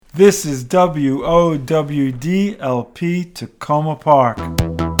This is WOWDLP Tacoma Park.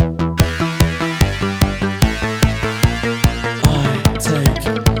 I take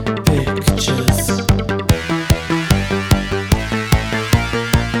pictures,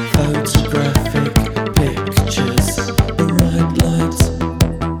 photographic pictures, bright lights,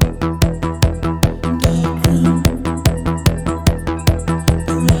 dark room,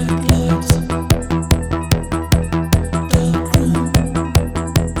 bright lights, dark room.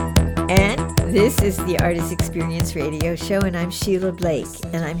 And this is the Artist Experience Radio Show, and I'm Sheila Blake,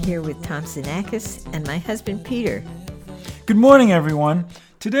 and I'm here with Tom Xenakis and my husband Peter. Good morning, everyone.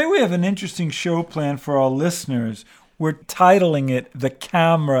 Today we have an interesting show planned for our listeners. We're titling it The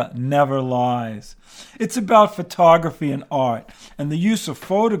Camera Never Lies. It's about photography and art and the use of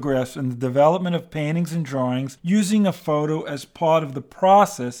photographs in the development of paintings and drawings. Using a photo as part of the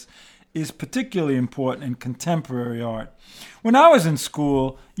process is particularly important in contemporary art. When I was in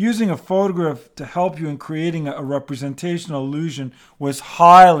school, using a photograph to help you in creating a representational illusion was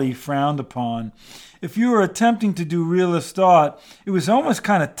highly frowned upon. If you were attempting to do realist art, it was almost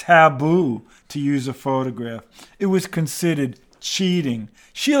kind of taboo to use a photograph. It was considered cheating.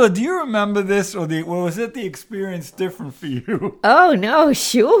 Sheila, do you remember this, or was it the experience different for you? Oh, no,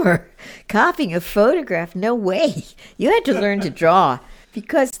 sure. Copying a photograph, no way. You had to learn to draw.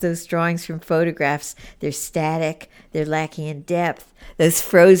 Because those drawings from photographs, they're static, they're lacking in depth, those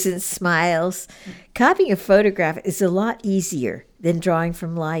frozen smiles. Copying a photograph is a lot easier than drawing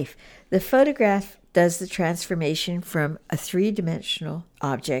from life. The photograph does the transformation from a three-dimensional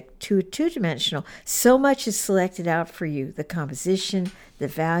object to a two-dimensional. So much is selected out for you. The composition, the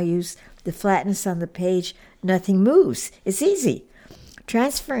values, the flatness on the page, nothing moves. It's easy.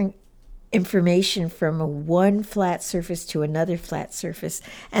 Transferring information from one flat surface to another flat surface,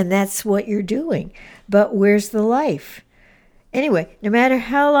 and that's what you're doing. But where's the life? Anyway, no matter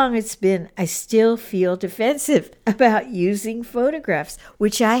how long it's been, I still feel defensive about using photographs,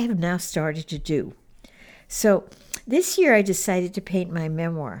 which I have now started to do. So this year I decided to paint my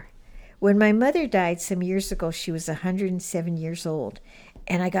memoir. When my mother died some years ago, she was 107 years old,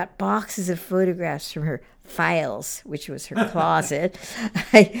 and I got boxes of photographs from her files, which was her closet.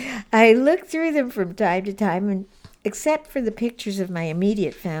 I looked through them from time to time, and except for the pictures of my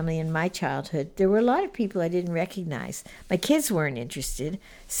immediate family and my childhood, there were a lot of people I didn't recognize. My kids weren't interested,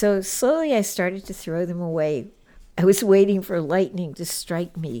 so slowly I started to throw them away. I was waiting for lightning to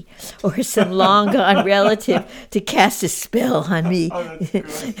strike me or some long-gone relative to cast a spell on me. Oh,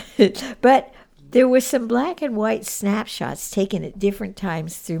 that's good. But there were some black and white snapshots taken at different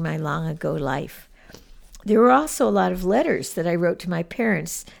times through my long-ago life. There were also a lot of letters that I wrote to my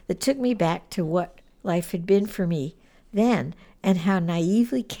parents that took me back to what life had been for me then and how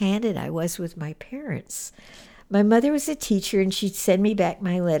naively candid I was with my parents. My mother was a teacher, and she'd send me back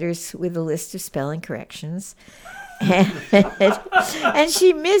my letters with a list of spelling corrections. And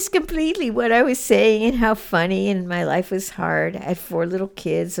she missed completely what I was saying and how funny, and my life was hard. I had 4 little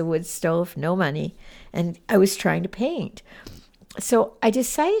kids, a wood stove, no money, and I was trying to paint. So I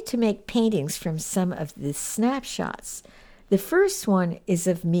decided to make paintings from some of the snapshots. The first one is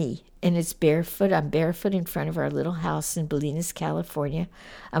of me, and it's barefoot. I'm barefoot in front of our little house in Bolinas, California.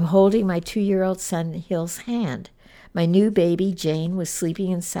 I'm holding my 2-year-old son Hill's hand. My new baby, Jane, was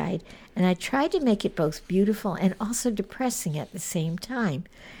sleeping inside, and I tried to make it both beautiful and also depressing at the same time.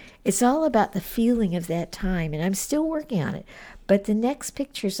 It's all about the feeling of that time, and I'm still working on it. But the next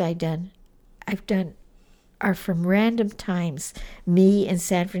pictures I've done are from random times. Me in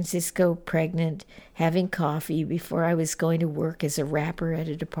San Francisco, pregnant, having coffee before I was going to work as a wrapper at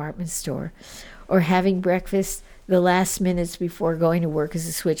a department store, or having breakfast the last minutes before going to work as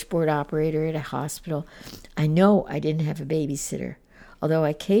a switchboard operator at a hospital. I know I didn't have a babysitter, although I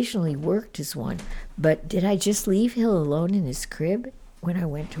occasionally worked as one. But did I just leave Hill alone in his crib when I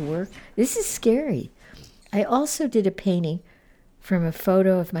went to work? This is scary. I also did a painting from a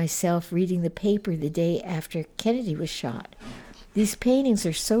photo of myself reading the paper the day after Kennedy was shot. These paintings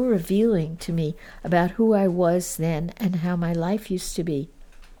are so revealing to me about who I was then and how my life used to be.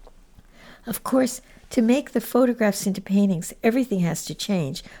 Of course, to make the photographs into paintings, everything has to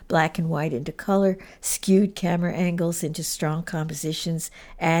change. Black and white into color, skewed camera angles into strong compositions,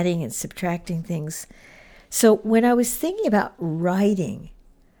 adding and subtracting things. So when I was thinking about writing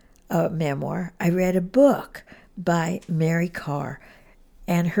a memoir, I read a book by Mary Karr,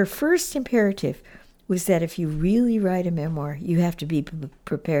 and her first imperative was that if you really write a memoir, you have to be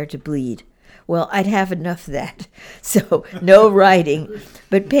prepared to bleed. Well, I'd have enough of that, so no writing.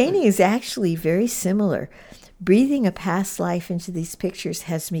 But painting is actually very similar. Breathing a past life into these pictures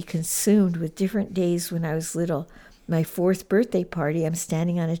has me consumed with different days when I was little. my 4th birthday party. I'm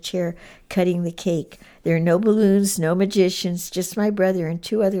standing on a chair cutting the cake. There are no balloons, no magicians, just my brother and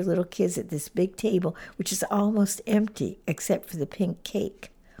 2 other little kids at this big table, which is almost empty except for the pink cake.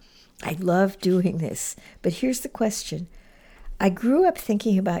 I love doing this, but here's the question. I grew up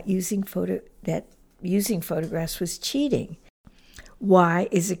thinking about using photographs was cheating. Why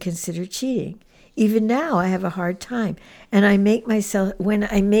is it considered cheating? Even now, I have a hard time. And when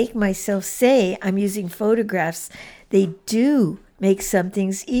I make myself say I'm using photographs, they do make some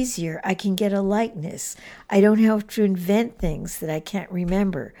things easier. I can get a likeness. I don't have to invent things that I can't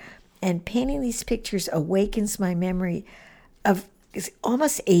remember. And painting these pictures awakens my memory of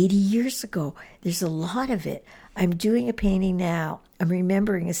almost 80 years ago. There's a lot of it. I'm doing a painting now. I'm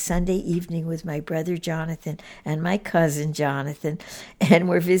remembering a Sunday evening with my brother Jonathan and my cousin Jonathan, and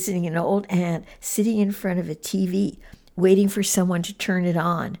we're visiting an old aunt sitting in front of a TV, waiting for someone to turn it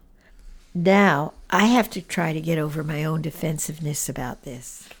on. Now, I have to try to get over my own defensive had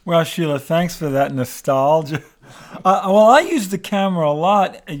this. Well, Sheila, thanks for that nostalgia. I used the camera a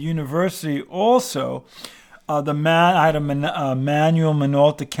lot at university also. I had a manual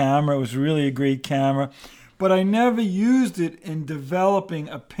Minolta camera. It was really a great camera. But I never used it in developing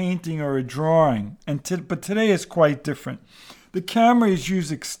a painting or a drawing. But today is quite different. The camera is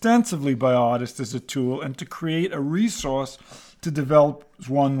used extensively by artists as a tool and to create a resource to develop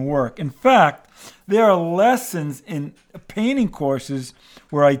one's work. In fact, there are lessons in painting courses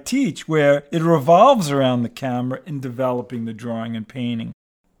where I teach where it revolves around the camera in developing the drawing and painting.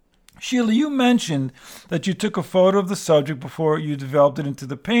 Sheila, you mentioned that you took a photo of the subject before you developed it into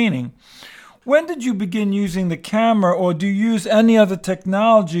the painting. When did you begin using the camera, or do you use any other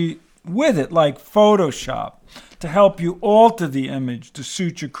technology with it, like Photoshop, to help you alter the image to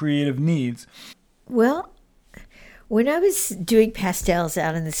suit your creative needs? Well, when I was doing pastels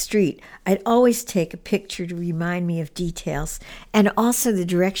out in the street, I'd always take a picture to remind me of details and also the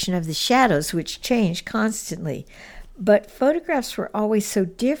direction of the shadows, which changed constantly. But photographs were always so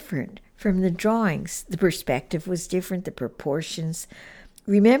different from the drawings. The perspective was different, the proportions.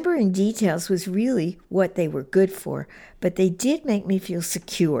 Remembering details was really what they were good for, but they did make me feel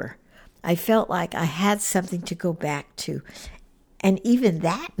secure. I felt like I had something to go back to, and even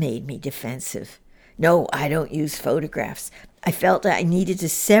that made me defensive. No, I don't use photographs. I felt I needed to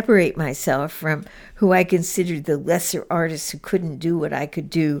separate myself from who I considered the lesser artists who couldn't do what I could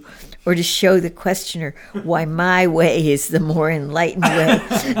do, or to show the questioner why my way is the more enlightened way.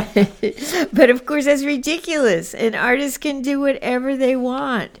 But of course, that's ridiculous. An artist can do whatever they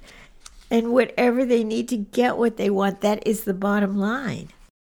want and whatever they need to get what they want. That is the bottom line.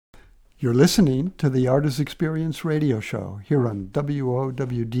 You're listening to the Artist Experience radio show here on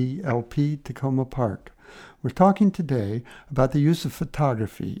WOWD-LP Tacoma Park. We're talking today about the use of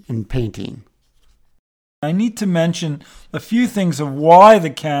photography in painting. I need to mention a few things of why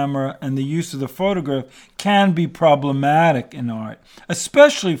the camera and the use of the photograph can be problematic in art,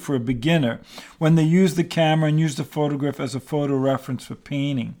 especially for a beginner when they use the camera and use the photograph as a photo reference for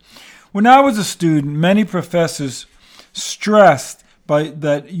painting. When I was a student, many professors stressed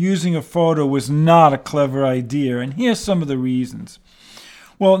that using a photo was not a clever idea, and here's some of the reasons.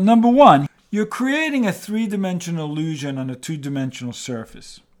 Well, number one, you're creating a three-dimensional illusion on a two-dimensional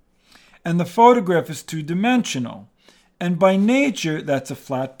surface. And the photograph is two-dimensional. And by nature, that's a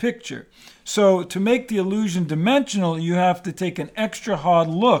flat picture. So to make the illusion dimensional, you have to take an extra hard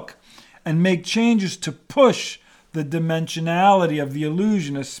look and make changes to push the dimensionality of the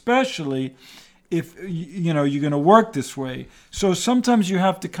illusion, especially if you're going to work this way. So sometimes you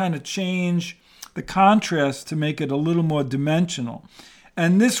have to kind of change the contrast to make it a little more dimensional.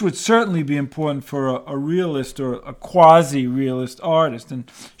 And this would certainly be important for a realist or a quasi-realist artist. And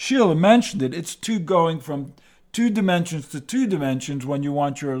Sheila mentioned it. It's going from 2 dimensions to 2 dimensions when you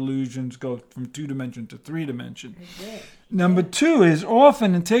want your illusions go from 2 dimension to 3 dimension. Number 2 is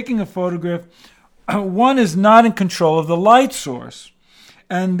often in taking a photograph, one is not in control of the light source.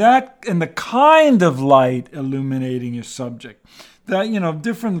 And the kind of light illuminating your subject. That,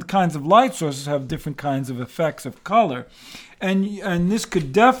 different kinds of light sources have different kinds of effects of color. And this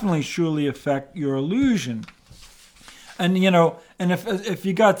could definitely surely affect your illusion. And if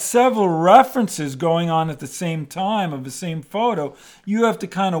you got several references going on at the same time of the same photo, you have to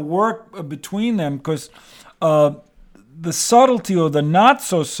kind of work between them because the subtlety or the not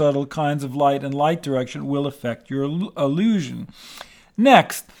so subtle kinds of light and light direction will affect your illusion.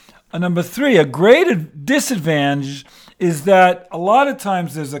 Next, number 3, a great disadvantage is that a lot of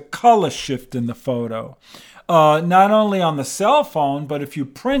times there's a color shift in the photo. Not only on the cell phone, but if you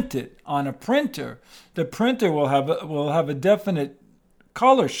print it on a printer, the printer will have a definite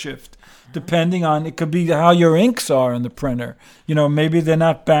color shift depending on, it could be how your inks are in the printer. Maybe they're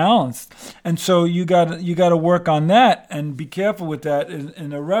not balanced. And so you got to work on that and be careful with that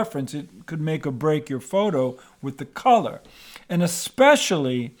in a reference. It could make or break your photo with the color. And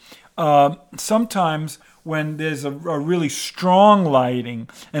especially sometimes when there's a really strong lighting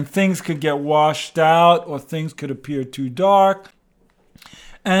and things could get washed out or things could appear too dark.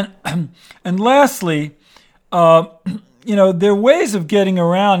 And lastly, there are ways of getting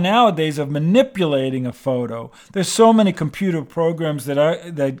around nowadays of manipulating a photo. There's so many computer programs that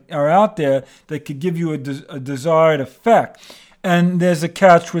are out there that could give you a desired effect. And there's a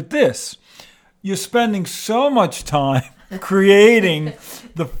catch with this. You're spending so much time creating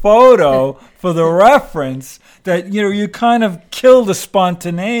the photo for the reference that you kind of kill the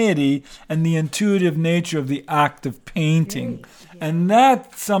spontaneity and the intuitive nature of the act of painting. And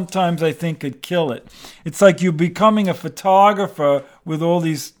that sometimes I think could kill it. It's like you're becoming a photographer with all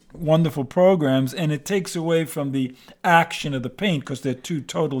these wonderful programs, and it takes away from the action of the paint because they're two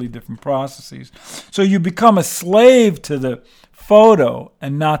totally different processes. So you become a slave to the photo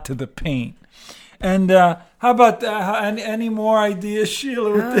and not to the paint. And how about that? Any more ideas,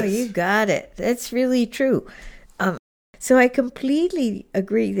 Sheila, with this? Oh, you got it. That's really true. So I completely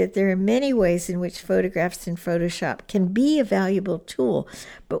agree that there are many ways in which photographs in Photoshop can be a valuable tool.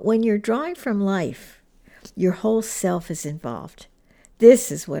 But when you're drawing from life, your whole self is involved.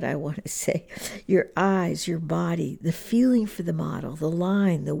 This is what I want to say. Your eyes, your body, the feeling for the model, the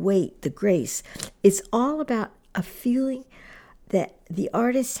line, the weight, the grace. It's all about a feeling that the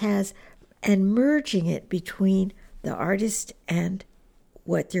artist has and merging it between the artist and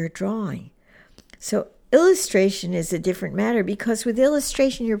what they're drawing. So illustration is a different matter because with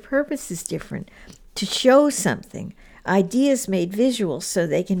illustration, your purpose is different. To show something, ideas made visual so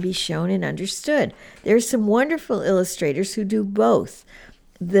they can be shown and understood. There are some wonderful illustrators who do both.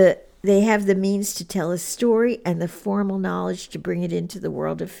 They have the means to tell a story and the formal knowledge to bring it into the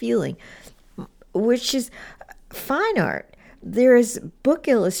world of feeling, which is fine art. There is book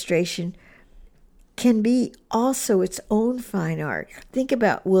illustration can be also its own fine art. Think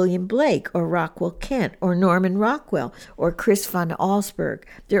about William Blake or Rockwell Kent or Norman Rockwell or Chris von Allsburg.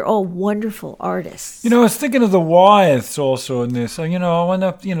 They're all wonderful artists. I was thinking of the Wyeths also in this. I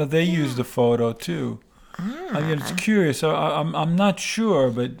wonder if, they used the photo too. It's curious. I'm not sure,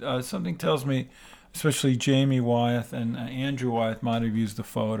 but something tells me, especially Jamie Wyeth and Andrew Wyeth might have used the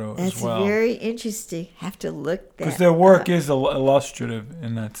photo That's as well. Very interesting. Have to look that because their work up. is illustrative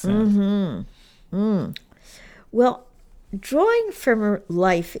in that sense. Well, drawing from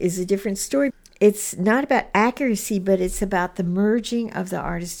life is a different story. It's not about accuracy, but it's about the merging of the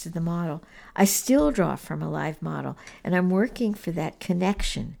artist to the model. I still draw from a live model, and I'm working for that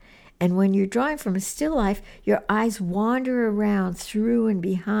connection. And when you're drawing from a still life, your eyes wander around through and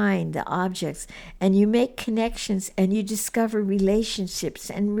behind the objects, and you make connections, and you discover relationships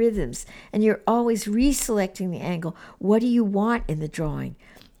and rhythms, and you're always reselecting the angle. What do you want in the drawing?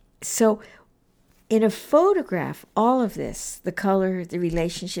 So in a photograph, all of this, the color, the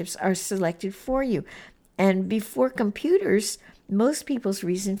relationships, are selected for you. And before computers, most people's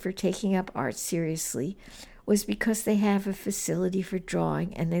reason for taking up art seriously was because they have a facility for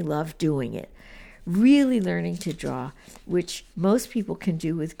drawing and they love doing it. Really learning to draw, which most people can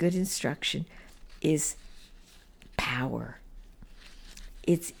do with good instruction, is power.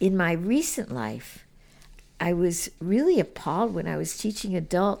 It's in my recent life, I was really appalled when I was teaching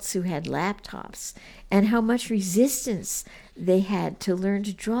adults who had laptops and how much resistance they had to learn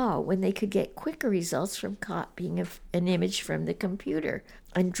to draw when they could get quicker results from copying an image from the computer.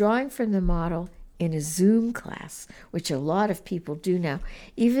 And drawing from the model in a Zoom class, which a lot of people do now,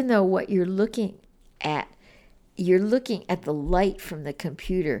 even though what you're looking at the light from the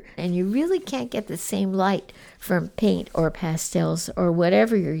computer, and you really can't get the same light from paint or pastels or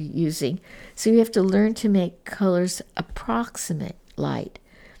whatever you're using. So you have to learn to make colors approximate light.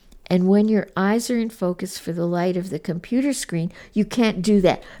 And when your eyes are in focus for the light of the computer screen, you can't do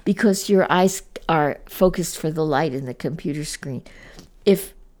that because your eyes are focused for the light in the computer screen.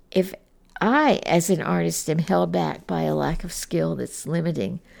 If I, as an artist, am held back by a lack of skill that's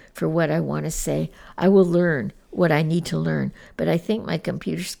limiting for what I want to say, I will learn what I need to learn. But I think my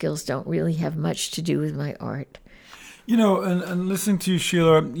computer skills don't really have much to do with my art. And listening to you,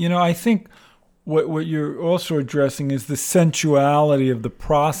 Sheila, I think what you're also addressing is the sensuality of the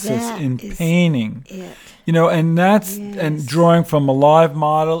process That in is painting. it. And that's Yes. and drawing from a live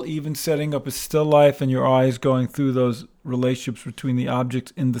model, even setting up a still life and your eyes going through those relationships between the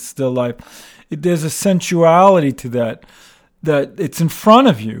objects in the still life. There's a sensuality to that it's in front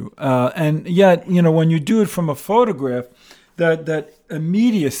of you. And yet, when you do it from a photograph, that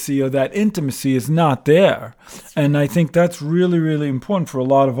immediacy or that intimacy is not there. And I think that's really, really important for a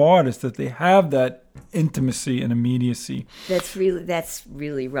lot of artists, that they have that intimacy and immediacy. That's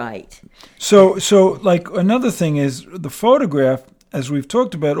really right. So like another thing is the photograph, as we've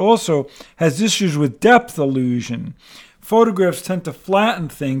talked about, also has issues with depth illusion. Photographs tend to flatten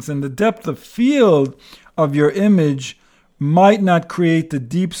things, and the depth of field of your image might not create the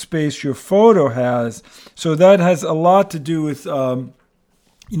deep space your photo has. So that has a lot to do with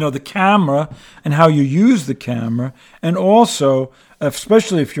the camera and how you use the camera, and also,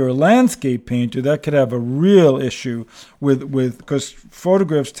 especially if you're a landscape painter, that could have a real issue with because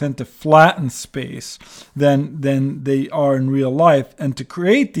photographs tend to flatten space than they are in real life. And to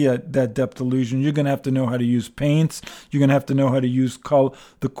create that depth illusion, you're going to have to know how to use paints. You're going to have to know how to use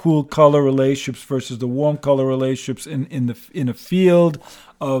the cool color relationships versus the warm color relationships in a field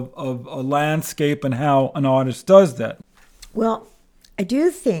of a landscape, and how an artist does that. Well, I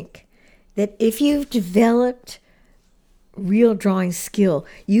do think that if you've developed real drawing skill,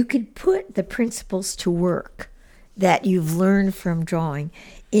 you could put the principles to work that you've learned from drawing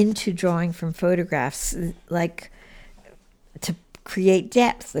into drawing from photographs, like to create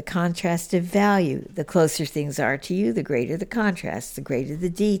depth, the contrast of value. The closer things are to you, the greater the contrast, the greater the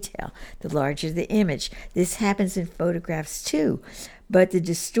detail, the larger the image. This happens in photographs too, but the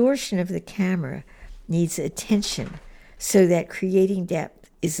distortion of the camera needs attention, so that creating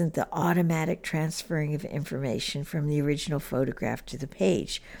depth isn't the automatic transferring of information from the original photograph to the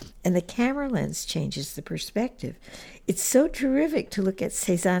page. And the camera lens changes the perspective. It's so terrific to look at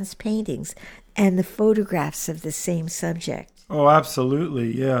Cézanne's paintings and the photographs of the same subject. Oh,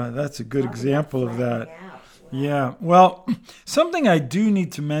 absolutely. Yeah, that's a good example of that. Yeah. Well, something I do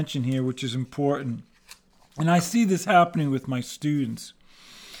need to mention here, which is important, and I see this happening with my students.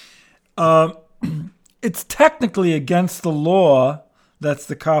 It's technically against the law, that's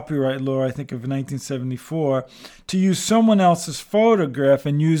the copyright law, I think, of 1974, to use someone else's photograph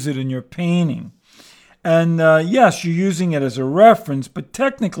and use it in your painting. And yes, you're using it as a reference, but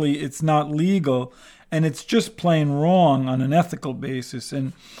technically it's not legal, and it's just plain wrong on an ethical basis.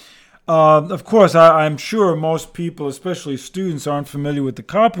 And of course, I'm sure most people, especially students, aren't familiar with the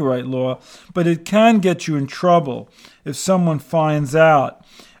copyright law, but it can get you in trouble if someone finds out.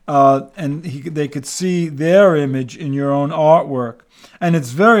 And they could see their image in your own artwork. And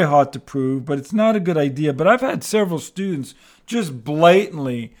it's very hard to prove, but it's not a good idea. But I've had several students just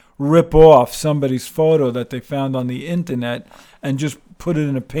blatantly rip off somebody's photo that they found on the internet and just put it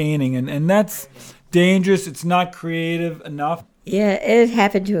in a painting. And that's dangerous. It's not creative enough. Yeah, it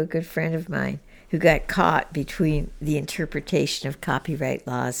happened to a good friend of mine who got caught between the interpretation of copyright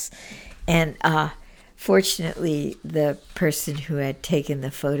laws and fortunately, the person who had taken the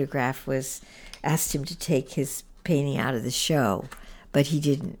photograph asked him to take his painting out of the show, but he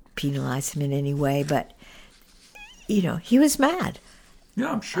didn't penalize him in any way. But, he was mad.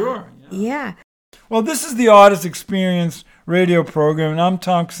 Yeah, I'm sure. Yeah. Well, this is the Artist Experience radio program, and I'm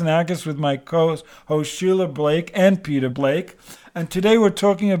Tom Xenakis with my co-host Sheila Blake and Peter Blake. And today we're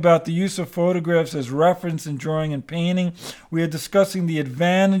talking about the use of photographs as reference in drawing and painting. We are discussing the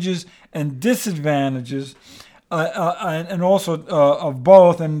advantages and disadvantages and also of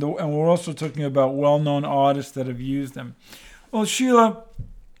both, and we're also talking about well-known artists that have used them. Well, Sheila,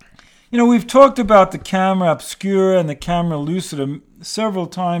 we've talked about the camera obscura and the camera lucida several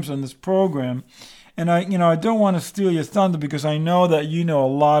times on this program. And I don't want to steal your thunder because I know that you know a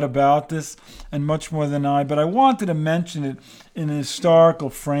lot about this and much more than I, but I wanted to mention it in a historical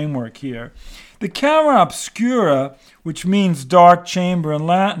framework here. The camera obscura, which means dark chamber in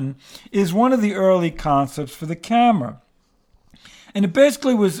Latin, is one of the early concepts for the camera. And it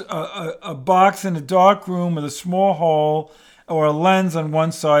basically was a box in a dark room with a small hole or a lens on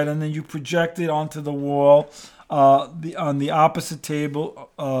one side, and then you project it onto the wall on the opposite table,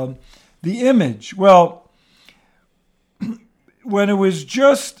 the image. Well, when it was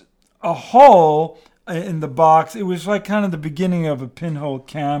just a hole in the box, it was like kind of the beginning of a pinhole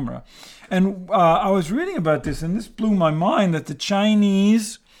camera. And I was reading about this, and this blew my mind, that the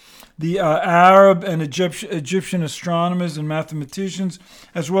Chinese, the Arab and Egyptian astronomers and mathematicians,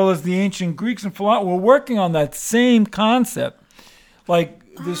 as well as the ancient Greeks and philosophers, were working on that same concept.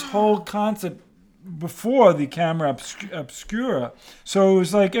 Like this whole concept before the camera obscura. So it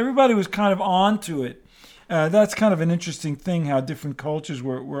was like everybody was kind of onto it. That's kind of an interesting thing, how different cultures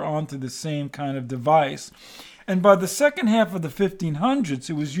were onto the same kind of device. And by the second half of the 1500s,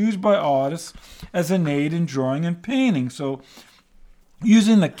 it was used by artists as an aid in drawing and painting. So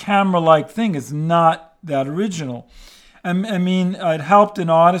using the camera-like thing is not that original. I mean, it helped an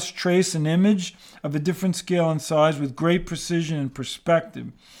artist trace an image of a different scale and size with great precision and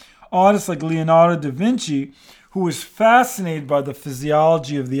perspective. Artists like Leonardo da Vinci, who was fascinated by the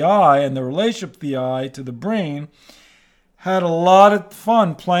physiology of the eye and the relationship of the eye to the brain, had a lot of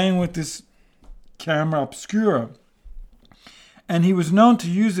fun playing with this camera obscura. And he was known to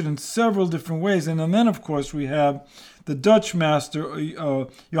use it in several different ways. And then, of course, we have the Dutch master,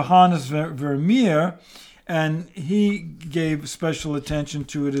 Johannes Vermeer, and he gave special attention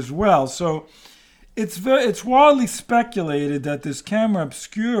to it as well. So it's widely speculated that this camera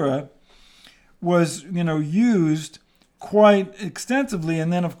obscura was, used quite extensively,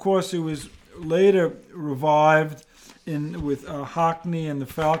 and then of course it was later revived with Hockney and the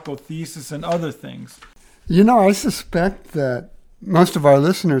Falco thesis and other things. I suspect that most of our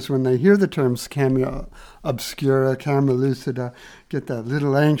listeners, when they hear the terms camera obscura, camera lucida, get that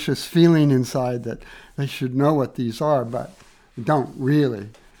little anxious feeling inside that they should know what these are, but don't really.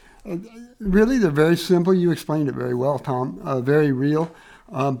 Really, they're very simple. You explained it very well, Tom. Very real.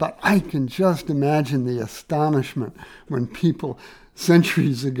 But I can just imagine the astonishment when people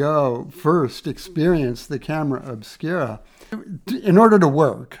centuries ago first experienced the camera obscura. In order to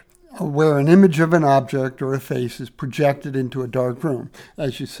work, where an image of an object or a face is projected into a dark room,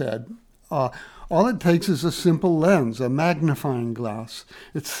 as you said, all it takes is a simple lens, a magnifying glass.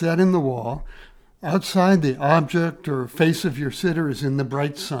 It's set in the wall. Outside, the object or face of your sitter is in the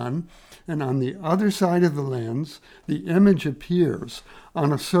bright sun, and on the other side of the lens, the image appears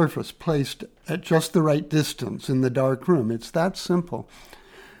on a surface placed at just the right distance in the dark room. It's that simple.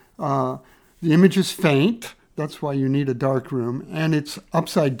 The image is faint. That's why you need a dark room, and it's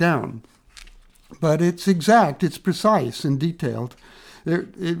upside down. But it's exact, it's precise and detailed.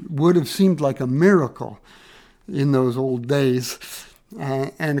 It would have seemed like a miracle in those old days.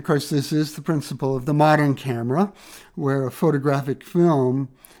 And of course, this is the principle of the modern camera, where a photographic film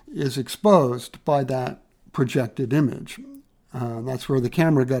is exposed by that projected image. That's where the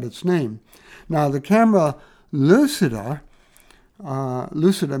camera got its name. Now, the camera lucida,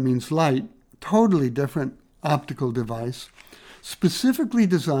 lucida means light, totally different optical device, specifically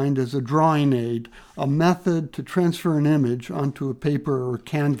designed as a drawing aid, a method to transfer an image onto a paper or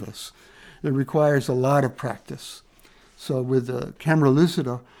canvas. It requires a lot of practice. So with the camera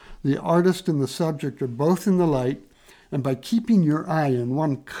lucida, the artist and the subject are both in the light, and by keeping your eye in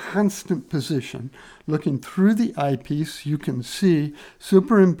one constant position, looking through the eyepiece, you can see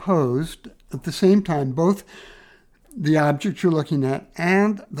superimposed at the same time both the object you're looking at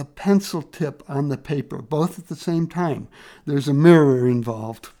and the pencil tip on the paper, both at the same time. There's a mirror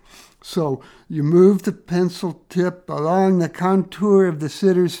involved. So you move the pencil tip along the contour of the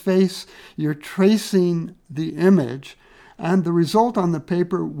sitter's face, you're tracing the image, and the result on the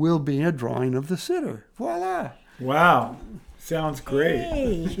paper will be a drawing of the sitter. Voila! Wow. Sounds great.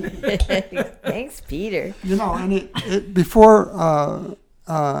 Hey. Thanks, Peter. And it before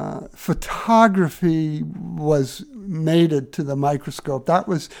photography was mated to the microscope,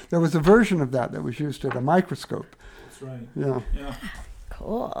 there was a version of that was used at a microscope. That's right. Yeah.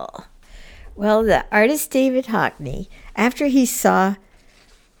 Cool. Well, the artist David Hockney, after he saw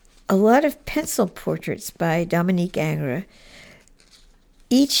a lot of pencil portraits by Dominique Ingres,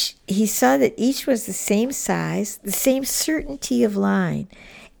 he saw that each was the same size, the same certainty of line,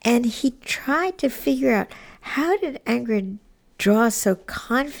 and he tried to figure out how did Ingres draw so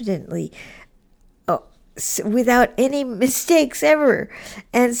confidently without any mistakes ever.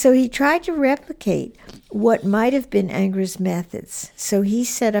 And so he tried to replicate what might have been Ingres' methods. So he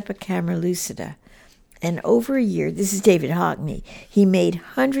set up a camera lucida. And over a year, this is David Hockney, he made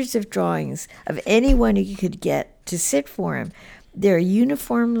hundreds of drawings of anyone he could get to sit for him. They're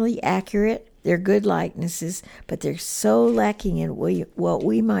uniformly accurate, they're good likenesses, but they're so lacking in what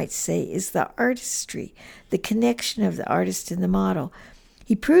we might say is the artistry, the connection of the artist and the model.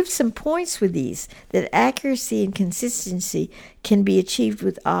 He proved some points with these, that accuracy and consistency can be achieved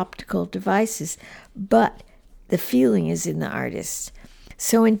with optical devices, but the feeling is in the artist.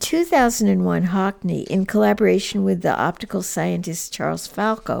 So in 2001, Hockney, in collaboration with the optical scientist Charles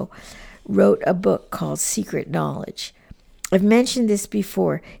Falco, wrote a book called Secret Knowledge. I've mentioned this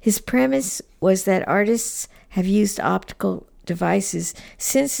before. His premise was that artists have used optical devices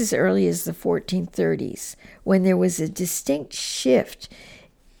since as early as the 1430s, when there was a distinct shift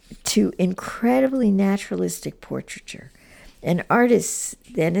to incredibly naturalistic portraiture. And artists,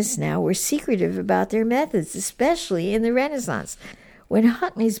 then as now, were secretive about their methods, especially in the Renaissance. When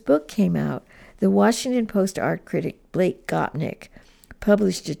Hockney's book came out, the Washington Post art critic Blake Gopnik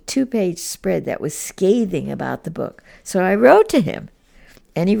published a 2-page spread that was scathing about the book. So I wrote to him,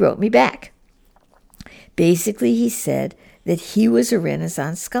 and he wrote me back. Basically, he said that he was a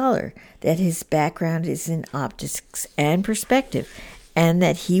Renaissance scholar, that his background is in optics and perspective, and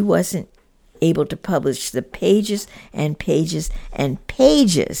that he wasn't able to publish the pages and pages and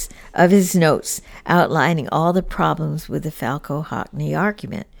pages of his notes outlining all the problems with the Falco-Hockney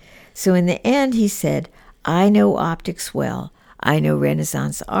argument. So in the end, he said, I know optics well. I know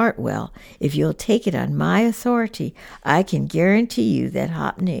Renaissance art well. If you'll take it on my authority, I can guarantee you that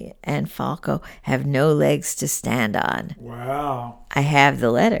Hockney and Falco have no legs to stand on. Wow. I have the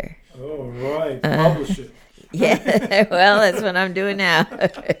letter. Oh, right. Publish it. Yeah, well, that's what I'm doing now.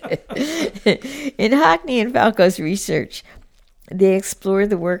 In Hockney and Falco's research, they explored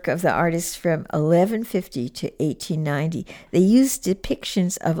the work of the artists from 1150 to 1890. They used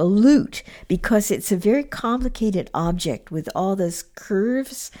depictions of a lute because it's a very complicated object with all those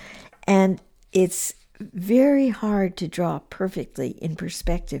curves, and it's very hard to draw perfectly in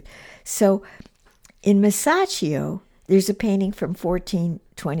perspective. So in Masaccio, there's a painting from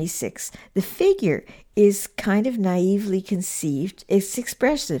 1426. The figure is kind of naively conceived. It's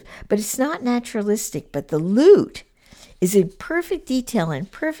expressive, but it's not naturalistic. But the lute is in perfect detail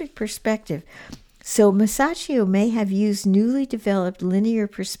and perfect perspective. So Masaccio may have used newly developed linear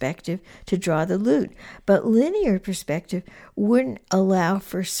perspective to draw the lute, but linear perspective wouldn't allow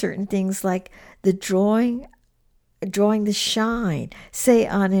for certain things like the drawing the shine, say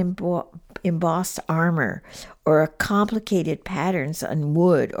on embossed armor, or complicated patterns on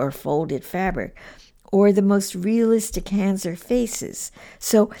wood or folded fabric, or the most realistic hands or faces.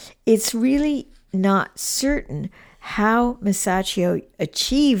 So it's really not certain how Masaccio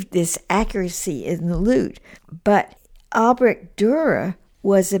achieved this accuracy in the lute, but Albrecht Dürer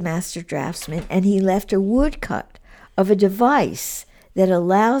was a master draftsman, and he left a woodcut of a device that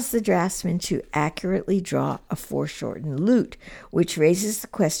allows the draftsman to accurately draw a foreshortened lute, which raises the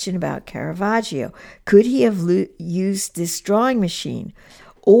question about Caravaggio. Could he have used this drawing machine,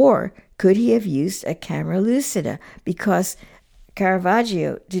 or could he have used a camera lucida, because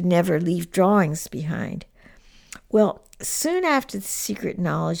Caravaggio did never leave drawings behind? Well, soon after The Secret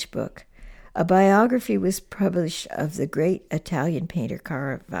Knowledge book, a biography was published of the great Italian painter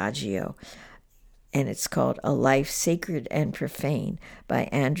Caravaggio, and it's called A Life Sacred and Profane by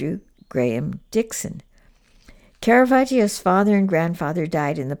Andrew Graham Dixon. Caravaggio's father and grandfather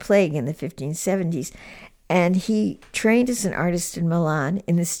died in the plague in the 1570s, and he trained as an artist in Milan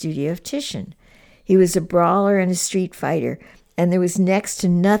in the studio of Titian. He was a brawler and a street fighter, and there was next to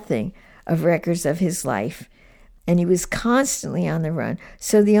nothing of records of his life, and he was constantly on the run.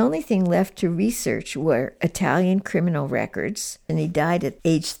 So the only thing left to research were Italian criminal records, and he died at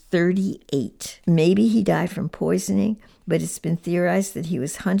age 38. Maybe he died from poisoning, but it's been theorized that he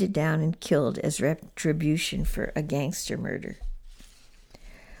was hunted down and killed as retribution for a gangster murder.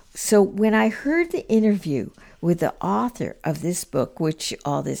 So when I heard the interview with the author of this book, which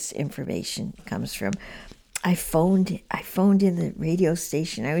all this information comes from, I phoned in the radio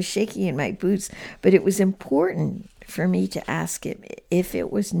station. I was shaking in my boots, but it was important for me to ask him if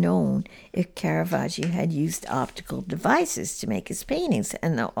it was known if Caravaggio had used optical devices to make his paintings.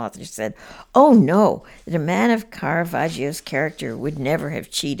 And the author said, oh no, that a man of Caravaggio's character would never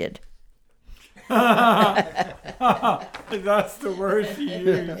have cheated. That's the word he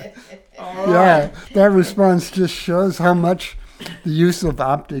used. Yeah, that response just shows how much the use of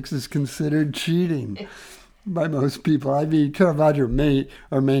optics is considered cheating by most people. I mean, Caravaggio may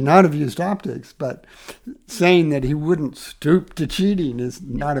or may not have used optics, but saying that he wouldn't stoop to cheating is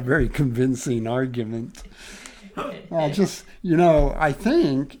not a very convincing argument. I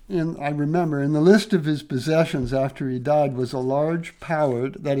think, I remember in the list of his possessions after he died was a large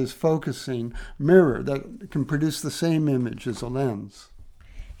powered, that is focusing, mirror that can produce the same image as a lens.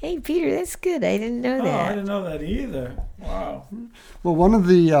 Hey, Peter, that's good. I didn't know that. I didn't know that either. Wow. Well, one of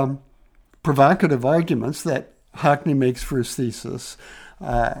the provocative arguments that Hockney makes for his thesis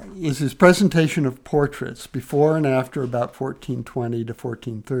is his presentation of portraits before and after about 1420 to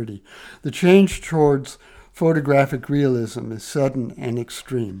 1430. The change towards photographic realism is sudden and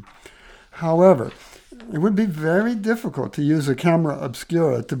extreme. However, it would be very difficult to use a camera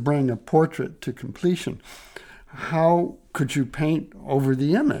obscura to bring a portrait to completion. How could you paint over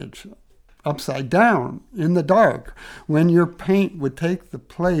the image, upside down, in the dark, when your paint would take the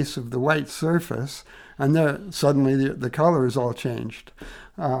place of the white surface, and there suddenly the color is all changed?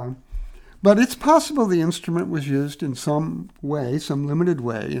 But it's possible the instrument was used in some way, some limited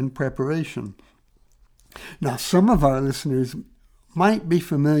way, in preparation. Now, some of our listeners might be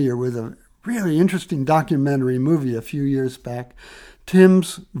familiar with a really interesting documentary movie a few years back,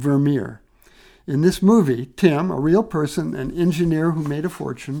 Tim's Vermeer. In this movie, Tim, a real person, an engineer who made a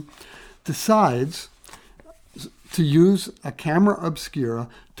fortune, decides to use a camera obscura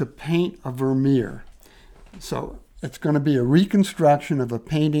to paint a Vermeer. So it's going to be a reconstruction of a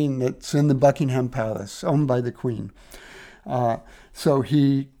painting that's in the Buckingham Palace, owned by the Queen. So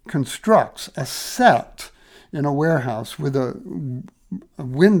he constructs a set in a warehouse with a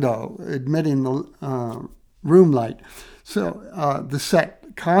window admitting the room light. So the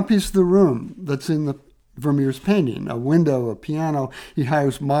set copies the room that's in the Vermeer's painting, a window, a piano. He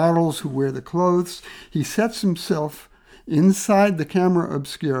hires models who wear the clothes. He sets himself inside the camera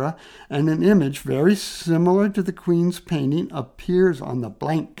obscura, and an image very similar to the Queen's painting appears on the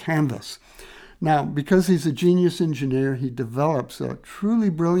blank canvas. Now, because he's a genius engineer, he develops a truly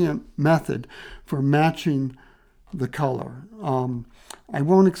brilliant method for matching the color. I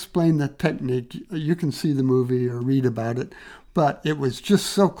won't explain the technique. You can see the movie or read about it, but it was just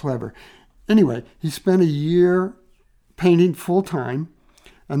so clever. Anyway, he spent a year painting full-time,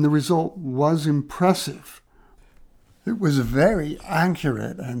 and the result was impressive. It was a very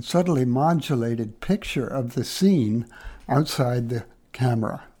accurate and subtly modulated picture of the scene outside the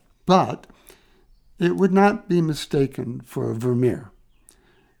camera. But it would not be mistaken for a Vermeer.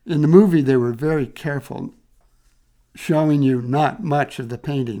 In the movie, they were very careful, showing you not much of the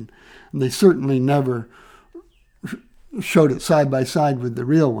painting. And they certainly never showed it side by side with the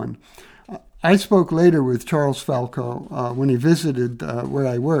real one. I spoke later with Charles Falco when he visited where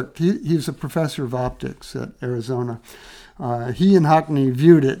I worked. He's a professor of optics at Arizona. He and Hockney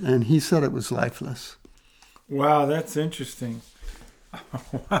viewed it, and he said it was lifeless. Wow, that's interesting.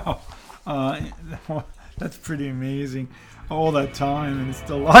 Wow. That's pretty amazing. All that time, and it's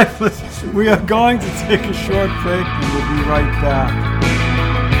still lifeless. We are going to take a short break, and we'll be right back.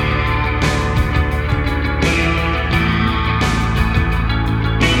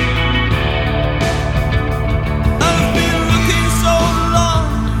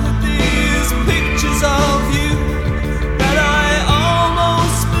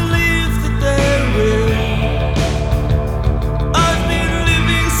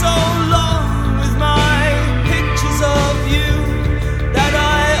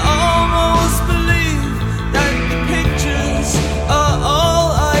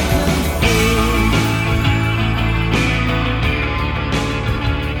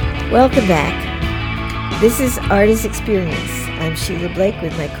 Welcome back. This is Artist Experience. I'm Sheila Blake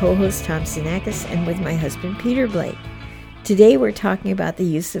with my co-host Tom Sinakis and with my husband Peter Blake. Today we're talking about the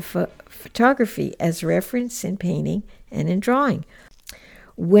use of photography as reference in painting and in drawing.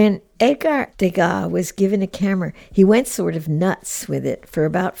 When Edgar Degas was given a camera, he went sort of nuts with it for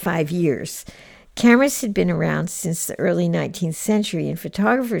about 5 years. Cameras had been around since the early 19th century, and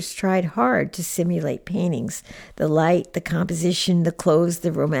photographers tried hard to simulate paintings. The light, the composition, the clothes,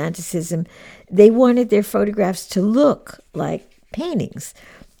 the romanticism. They wanted their photographs to look like paintings.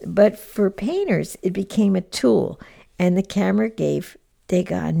 But for painters, it became a tool, and the camera gave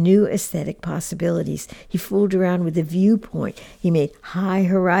Degas new aesthetic possibilities. He fooled around with the viewpoint. He made high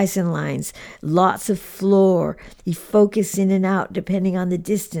horizon lines, lots of floor. He focused in and out depending on the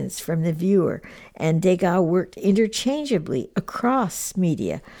distance from the viewer. And Degas worked interchangeably across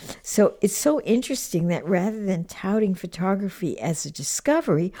media. So it's so interesting that rather than touting photography as a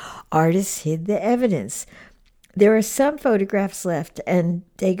discovery, artists hid the evidence. There are some photographs left, and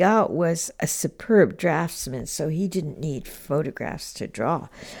Degas was a superb draftsman, so he didn't need photographs to draw.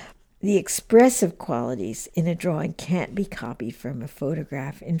 The expressive qualities in a drawing can't be copied from a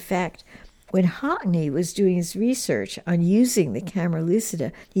photograph. In fact, when Hockney was doing his research on using the camera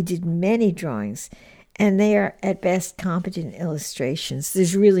lucida, he did many drawings, and they are at best competent illustrations.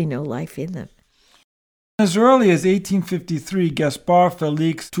 There's really no life in them. As early as 1853, Gaspard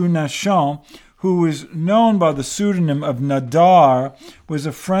Félix Tournachon, who was known by the pseudonym of Nadar, was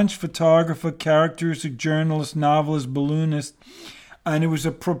a French photographer, characteristic journalist, novelist, balloonist, and he was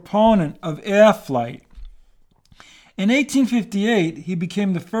a proponent of air flight. In 1858, he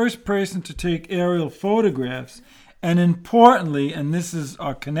became the first person to take aerial photographs, and importantly, and this is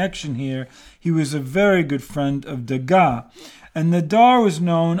our connection here, he was a very good friend of Degas. And Nadar was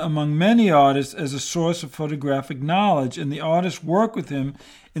known among many artists as a source of photographic knowledge, and the artists worked with him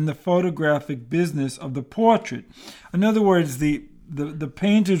in the photographic business of the portrait. In other words, the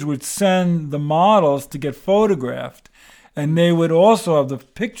painters would send the models to get photographed, and they would also have the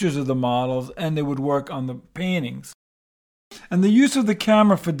pictures of the models, and they would work on the paintings. And the use of the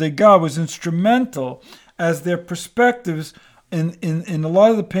camera for Degas was instrumental, as their perspectives in a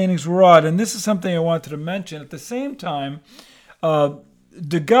lot of the paintings were odd. And this is something I wanted to mention. At the same time,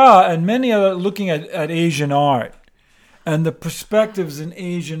 Degas and many other looking at Asian art, and the perspectives in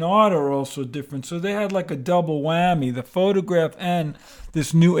Asian art are also different. So they had like a double whammy, the photograph and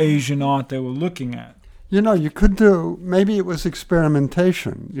this new Asian art they were looking at. You could do, maybe it was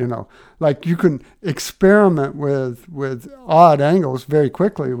experimentation, like you can experiment with odd angles very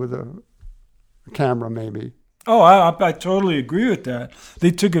quickly with a camera maybe. Oh, I totally agree with that.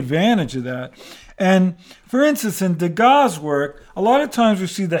 They took advantage of that. And for instance, in Degas' work, a lot of times we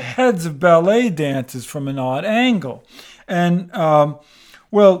see the heads of ballet dancers from an odd angle. And,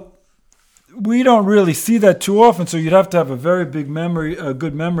 we don't really see that too often, so you'd have to have a very big memory, a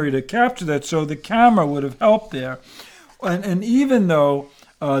good memory to capture that, so the camera would have helped there. And even though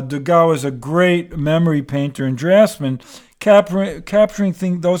Degas was a great memory painter and draftsman,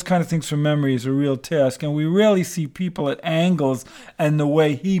 capturing those kind of things from memory is a real task, and we rarely see people at angles and the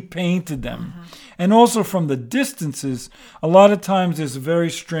way he painted them. And also from the distances, a lot of times there's very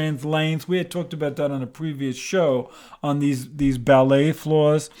strange lanes. We had talked about that on a previous show on these ballet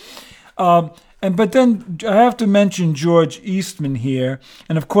floors. But then I have to mention George Eastman here.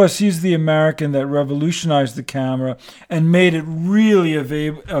 And of course, he's the American that revolutionized the camera and made it really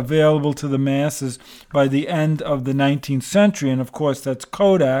available to the masses by the end of the 19th century. And of course, that's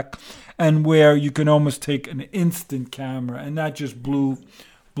Kodak, and where you can almost take an instant camera. And that just blew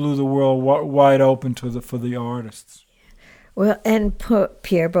the world wide open for the artists. Well, and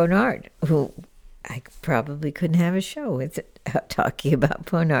Pierre Bonnard, who I probably couldn't have a show without talking about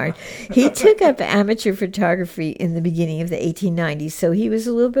Bonnard. He took up amateur photography in the beginning of the 1890s, so he was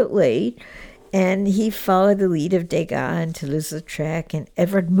a little bit late, and he followed the lead of Degas and Toulouse-Lautrec and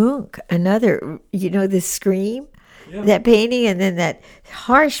Edvard Munch, another, the Scream, that painting, and then that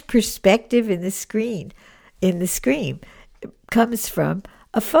harsh perspective in the Scream comes from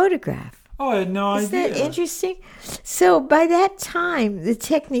a photograph. Oh, I had no idea. Isn't that interesting? So by that time, the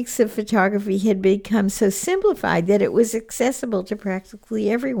techniques of photography had become so simplified that it was accessible to practically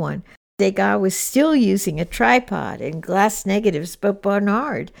everyone. Degas was still using a tripod and glass negatives, but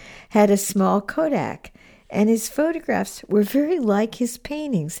Bonnard had a small Kodak, and his photographs were very like his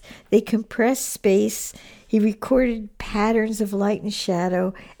paintings. They compressed space. He recorded patterns of light and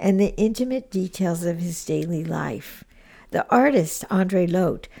shadow and the intimate details of his daily life. The artist, André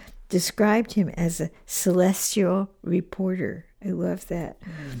Lhote, described him as a celestial reporter. I love that.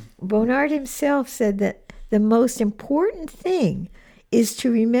 Bonnard himself said that the most important thing is to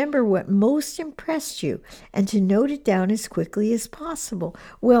remember what most impressed you and to note it down as quickly as possible.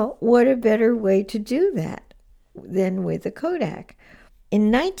 Well, what a better way to do that than with a Kodak? In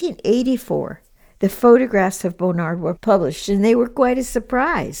 1984, the photographs of Bonnard were published, and they were quite a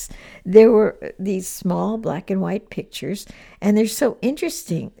surprise. There were these small black and white pictures, and they're so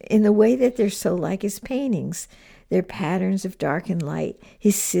interesting in the way that they're so like his paintings. They're patterns of dark and light,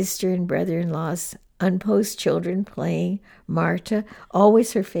 his sister and brother-in-law's unposed children playing, Marta,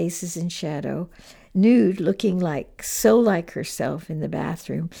 always her face is in shadow, nude, looking so like herself in the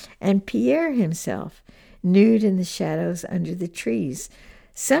bathroom, and Pierre himself, nude in the shadows under the trees.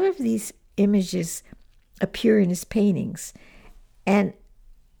 Some of these images appear in his paintings, and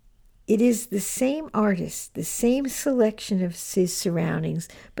it is the same artist, the same selection of his surroundings,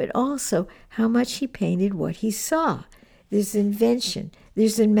 but also how much he painted what he saw. There's invention,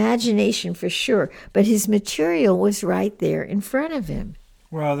 there's imagination for sure, but his material was right there in front of him.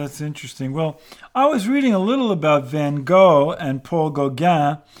 Wow, that's interesting. Well, I was reading a little about Van Gogh and Paul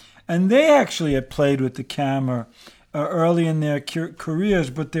Gauguin, and they actually had played with the camera early in their careers,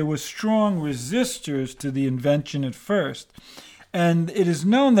 but they were strong resistors to the invention at first. And it is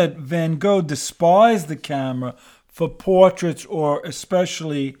known that Van Gogh despised the camera for portraits, or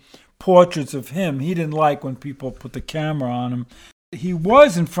especially portraits of him. He didn't like when people put the camera on him. He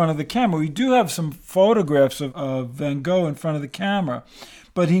was in front of the camera. We do have some photographs of Van Gogh in front of the camera,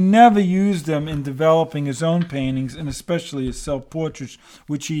 but he never used them in developing his own paintings, and especially his self-portraits,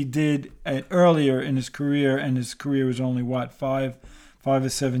 which he did earlier in his career, and his career was only, 5 or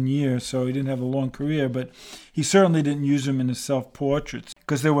 7 years, so he didn't have a long career, but he certainly didn't use them in his self-portraits,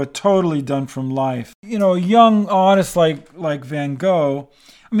 because they were totally done from life. A young artist like Van Gogh,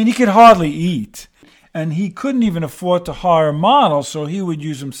 he could hardly eat, and he couldn't even afford to hire a model, so he would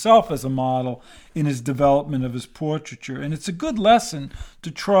use himself as a model in his development of his portraiture. And it's a good lesson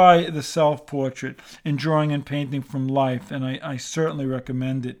to try the self-portrait in drawing and painting from life, and I certainly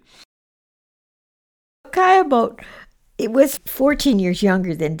recommend it. Caillebotte, it was 14 years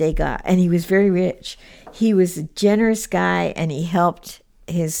younger than Degas, and he was very rich. He was a generous guy, and he helped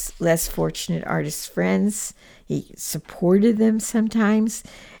his less fortunate artist friends. He supported them sometimes,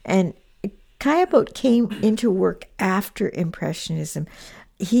 and Caillebotte came into work after Impressionism.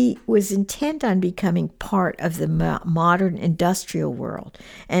 He was intent on becoming part of the modern industrial world.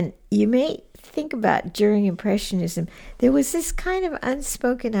 And you may think about during Impressionism, there was this kind of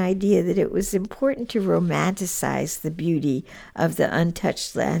unspoken idea that it was important to romanticize the beauty of the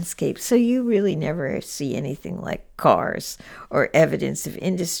untouched landscape. So you really never see anything like cars or evidence of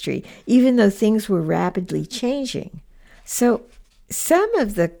industry, even though things were rapidly changing. So some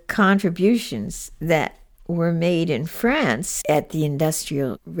of the contributions that were made in France at the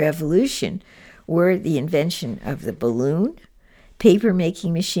Industrial Revolution were the invention of the balloon,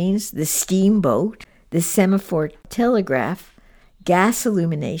 paper-making machines, the steamboat, the semaphore telegraph, gas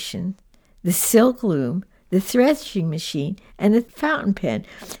illumination, the silk loom, the threshing machine, and the fountain pen,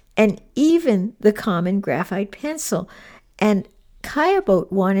 and even the common graphite pencil. And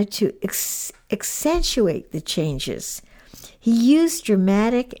Caillebotte wanted to accentuate the changes. He used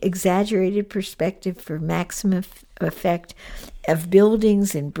dramatic, exaggerated perspective for maximum effect of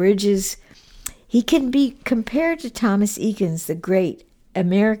buildings and bridges. He can be compared to Thomas Eakins, the great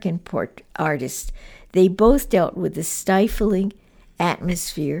American artist. They both dealt with the stifling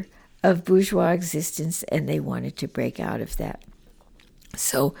atmosphere of bourgeois existence, and they wanted to break out of that.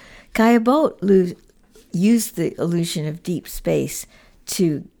 So Caillebotte used the illusion of deep space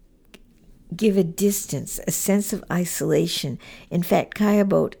to give a distance, a sense of isolation. In fact,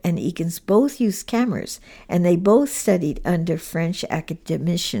 Caillebotte and Eakins both used cameras, and they both studied under French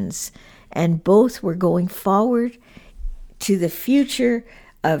academicians, and both were going forward to the future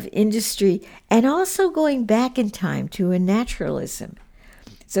of industry and also going back in time to a naturalism.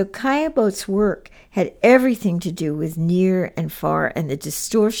 So Caillebotte's work had everything to do with near and far and the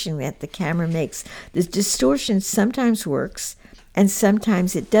distortion that the camera makes. The distortion sometimes works and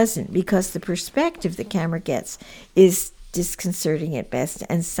sometimes it doesn't, because the perspective the camera gets is disconcerting at best,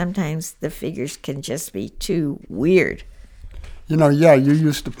 and sometimes the figures can just be too weird. You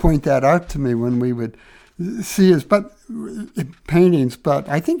used to point that out to me when we would see his paintings, but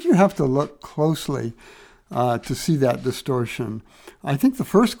I think you have to look closely to see that distortion. I think the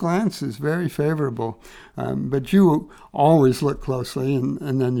first glance is very favorable, but you always look closely,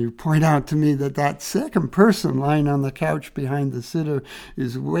 and then you point out to me that second person lying on the couch behind the sitter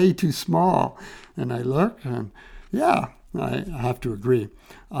is way too small. And I look, and I have to agree.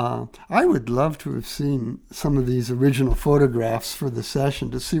 I would love to have seen some of these original photographs for the session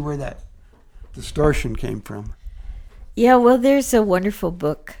to see where that distortion came from. Yeah, well, there's a wonderful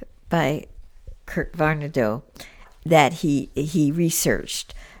book by Kurt Varnedoe that he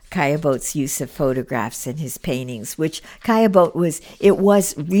researched Caillebotte's use of photographs in his paintings, which Caillebotte was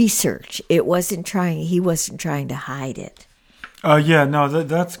research. He wasn't trying to hide it.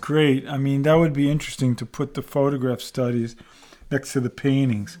 That's great. I mean, that would be interesting to put the photograph studies next to the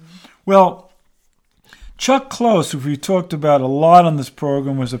paintings. Well, Chuck Close, who we talked about a lot on this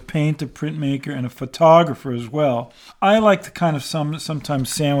program, was a painter, printmaker, and a photographer as well. I like to kind of sometimes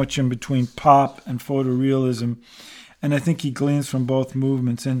sandwich him between pop and photorealism, and I think he gleans from both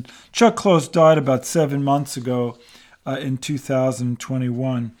movements. And Chuck Close died about 7 months ago in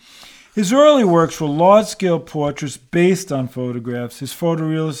 2021. His early works were large-scale portraits based on photographs. His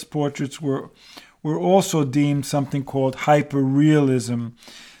photorealist portraits were also deemed something called hyperrealism.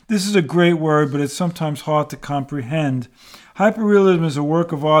 This is a great word, but it's sometimes hard to comprehend. Hyperrealism is a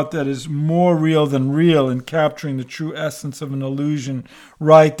work of art that is more real than real in capturing the true essence of an illusion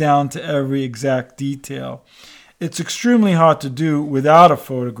right down to every exact detail. It's extremely hard to do without a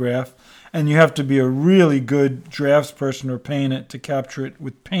photograph, and you have to be a really good draftsperson or painter to capture it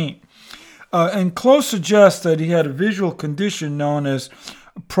with paint. And Close suggests that he had a visual condition known as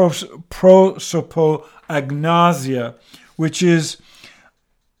prosopagnosia, which is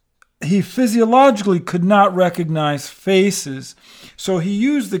he physiologically could not recognize faces, so he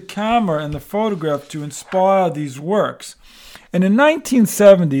used the camera and the photograph to inspire these works. And in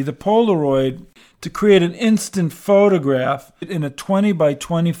 1970, the Polaroid, to create an instant photograph in a 20 by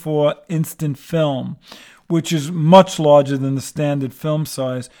 24 instant film, which is much larger than the standard film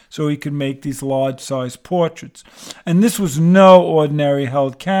size, so he could make these large-size portraits. And this was no ordinary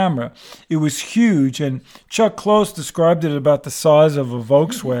held camera. It was huge, and Chuck Close described it about the size of a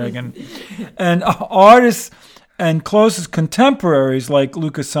Volkswagen. And artists and Close's contemporaries, like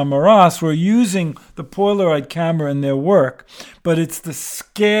Lucas Samaras, were using the Polaroid camera in their work, but it's the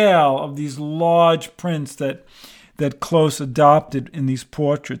scale of these large prints that Close adopted in these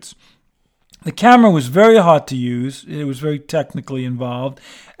portraits. The camera was very hard to use. It was very technically involved.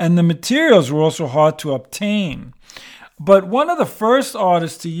 And the materials were also hard to obtain. But one of the first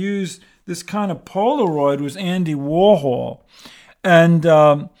artists to use this kind of Polaroid was Andy Warhol.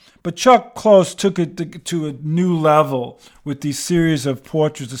 But Chuck Close took it to a new level with these series of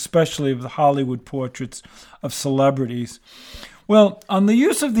portraits, especially of the Hollywood portraits of celebrities. Well, on the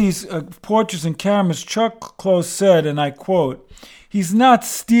use of these portraits and cameras, Chuck Close said, and I quote, "He's not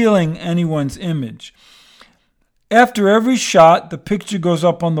stealing anyone's image. After every shot, the picture goes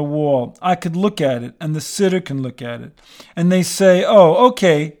up on the wall. I could look at it, and the sitter can look at it. And they say, oh,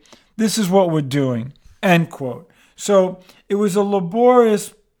 okay, this is what we're doing," end quote. So it was a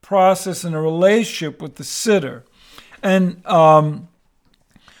laborious process and a relationship with the sitter. And, the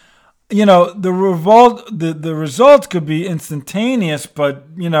results could be instantaneous, but,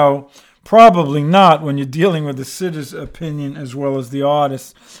 probably not when you're dealing with the sitter's opinion as well as the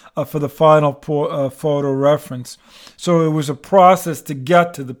artist for the final photo reference. So it was a process to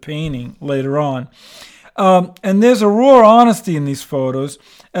get to the painting later on. And there's a raw honesty in these photos,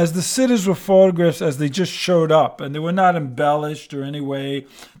 as the sitters were photographed as they just showed up, and they were not embellished or any way.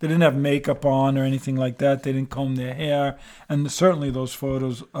 They didn't have makeup on or anything like that. They didn't comb their hair, and certainly those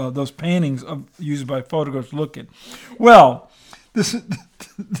photos, those paintings used by photographers look it. Well,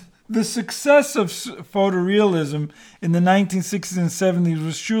 the success of photorealism in the 1960s and 70s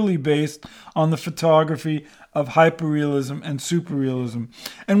was surely based on the photography of hyperrealism and superrealism.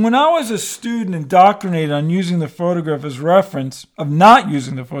 And when I was a student indoctrinated on using the photograph as reference, of not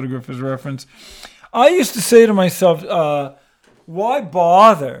using the photograph as reference, I used to say to myself, why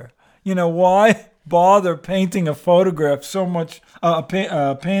bother? Why bother painting a photograph so much,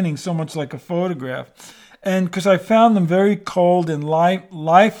 painting so much like a photograph? And because I found them very cold and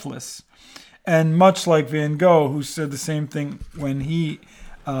lifeless, and much like Van Gogh, who said the same thing when he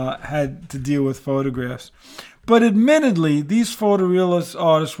had to deal with photographs. But admittedly, these photorealist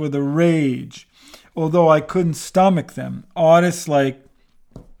artists were the rage, although I couldn't stomach them. Artists like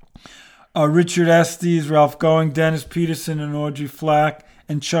Richard Estes, Ralph Going, Dennis Peterson, and Audrey Flack,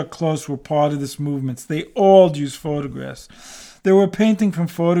 and Chuck Close were part of this movement. They all used photographs. They were painting from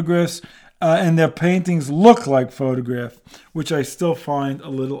photographs, and their paintings look like photographs, which I still find a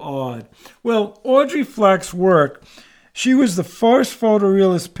little odd. Well, Audrey Flack's work, she was the first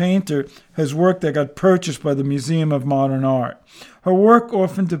photorealist painter whose work that got purchased by the Museum of Modern Art. Her work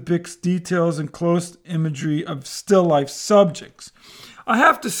often depicts details and close imagery of still life subjects. I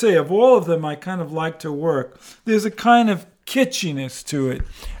have to say, of all of them, I kind of liked her work. There's a kind of kitschiness to it,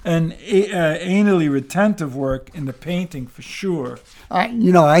 and anally retentive work in the painting for sure.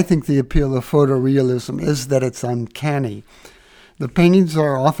 I think the appeal of photorealism is that it's uncanny. The paintings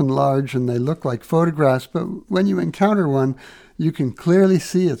are often large and they look like photographs, but when you encounter one, you can clearly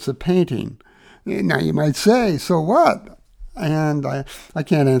see it's a painting. Now you might say, so what? And I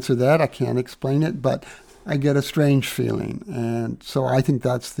can't answer that, I can't explain it, but I get a strange feeling. And so I think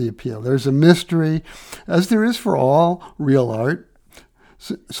that's the appeal. There's a mystery, as there is for all real art,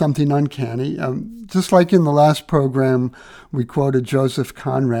 something uncanny. Just like in the last program, we quoted Joseph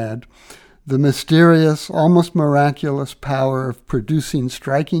Conrad, the mysterious, almost miraculous power of producing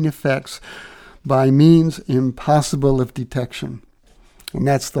striking effects by means impossible of detection. And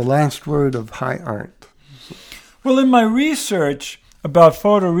that's the last word of high art. Well, in my research about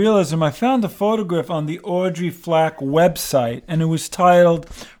photorealism, I found a photograph on the Audrey Flack website, and it was titled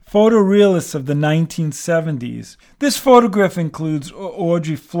Photorealists of the 1970s. This photograph includes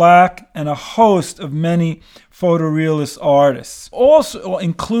Audrey Flack and a host of many photorealist artists. Also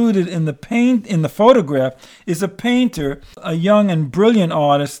included in the photograph is a painter, a young and brilliant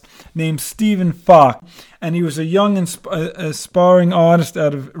artist named Stephen Fox, and he was a young aspiring artist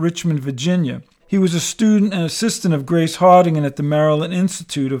out of Richmond, Virginia. He was a student and assistant of Grace Hardinge at the Maryland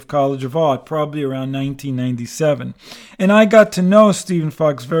Institute of College of Art, probably around 1997. And I got to know Stephen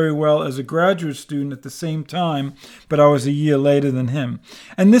Fox very well as a graduate student at the same time, but I was a year later than him.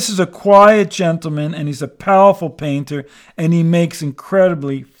 And this is a quiet gentleman, and he's a powerful painter, and he makes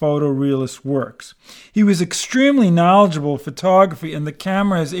incredibly photorealist works. He was extremely knowledgeable of photography, and the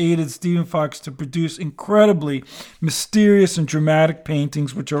camera has aided Stephen Fox to produce incredibly mysterious and dramatic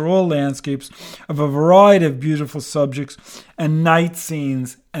paintings, which are all landscapes of a variety of beautiful subjects and night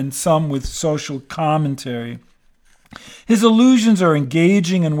scenes, and some with social commentary. His illusions are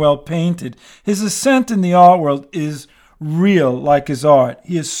engaging and well painted. His ascent in the art world is real, like his art.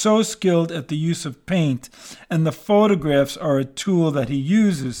 He is so skilled at the use of paint, and the photographs are a tool that he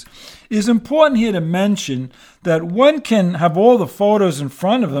uses. It is important here to mention that one can have all the photos in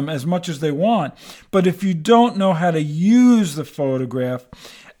front of them as much as they want, but if you don't know how to use the photograph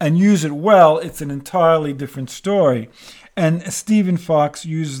and use it well, it's an entirely different story. And Stephen Fox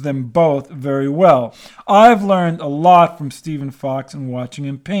uses them both very well. I've learned a lot from Stephen Fox in watching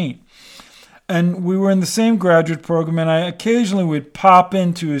him paint. And we were in the same graduate program, and I occasionally would pop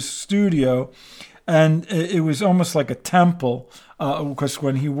into his studio, and it was almost like a temple, because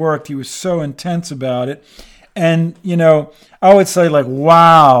when he worked, he was so intense about it. And, I would say like,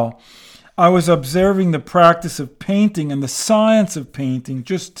 wow, I was observing the practice of painting and the science of painting,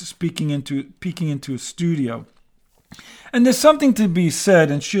 just peeking into a studio. And there's something to be said,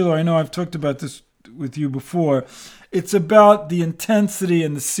 and Sheila, I know I've talked about this with you before. It's about the intensity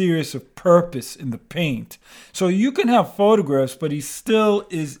and the seriousness of purpose in the paint. So you can have photographs, but he still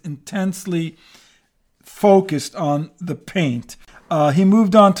is intensely focused on the paint. He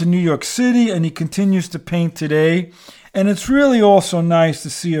moved on to New York City, and he continues to paint today. And it's really also nice to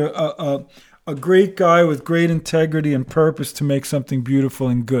see a great guy with great integrity and purpose to make something beautiful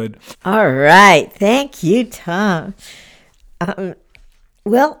and good. All right. Thank you, Tom.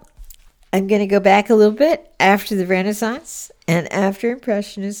 Well, I'm going to go back a little bit after the Renaissance and after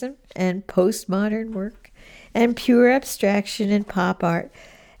Impressionism and postmodern work and pure abstraction and pop art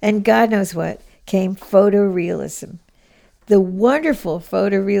and God knows what came photorealism. The wonderful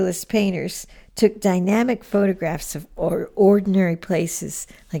photorealist painters took dynamic photographs of ordinary places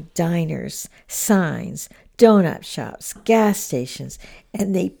like diners, signs, donut shops, gas stations,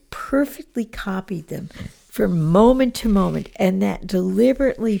 and they perfectly copied them from moment to moment, and that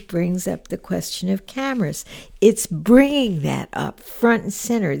deliberately brings up the question of cameras. It's bringing that up front and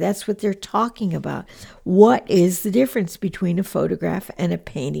center. That's what they're talking about. What is the difference between a photograph and a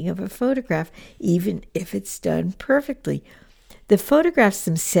painting of a photograph, even if it's done perfectly? The photographs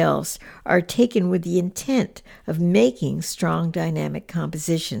themselves are taken with the intent of making strong dynamic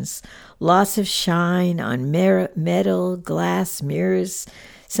compositions. Lots of shine on metal, glass, mirrors,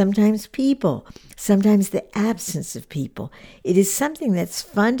 sometimes people, sometimes the absence of people. It is something that's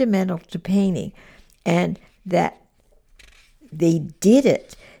fundamental to painting, and that they did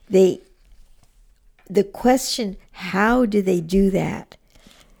it. The question, how do they do that,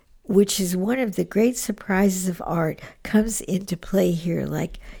 which is one of the great surprises of art, comes into play here.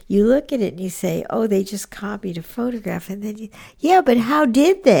 Like, you look at it and you say, oh, they just copied a photograph. And then but how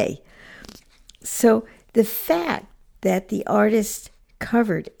did they? So the fact that the artist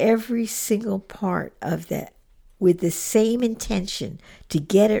covered every single part of that with the same intention to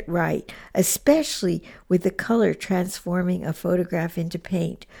get it right, especially with the color transforming a photograph into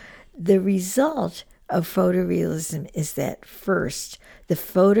paint. The result of photorealism is that, first, the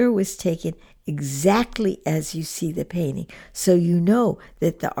photo was taken exactly as you see the painting, so you know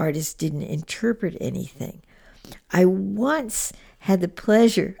that the artist didn't interpret anything. I once had the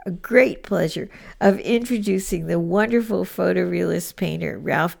pleasure, a great pleasure, of introducing the wonderful photorealist painter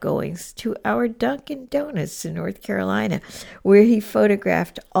Ralph Goings to our Dunkin' Donuts in North Carolina, where he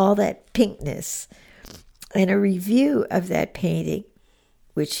photographed all that pinkness. And a review of that painting,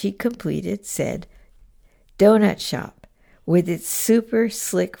 which he completed, said, "Donut shop with its super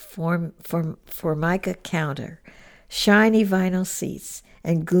slick Formica counter, shiny vinyl seats,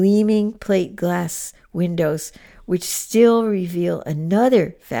 and gleaming plate glass windows, which still reveal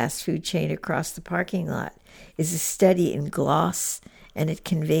another fast food chain across the parking lot, is a study in gloss, and it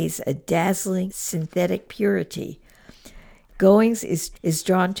conveys a dazzling synthetic purity." Goings is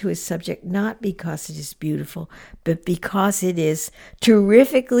drawn to his subject not because it is beautiful, but because it is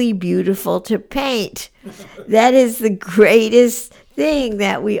terrifically beautiful to paint. That is the greatest thing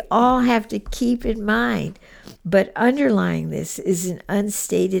that we all have to keep in mind. But underlying this is an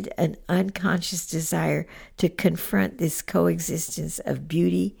unstated and unconscious desire to confront this coexistence of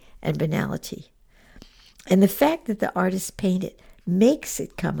beauty and banality. And the fact that the artist painted makes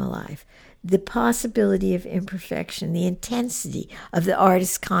it come alive. The possibility of imperfection, the intensity of the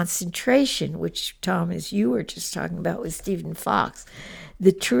artist's concentration, which, Tom, as you were just talking about with Stephen Fox,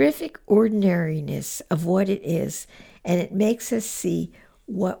 the terrific ordinariness of what it is, and it makes us see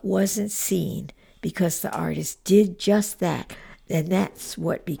what wasn't seen because the artist did just that. And that's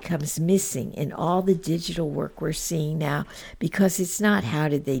what becomes missing in all the digital work we're seeing now, because it's not how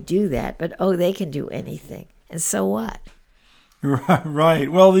did they do that, but, oh, they can do anything. And so what?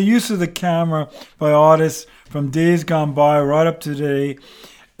 Right. Well, the use of the camera by artists from days gone by right up to today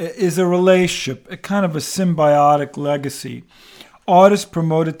is a relationship, a kind of a symbiotic legacy. Artists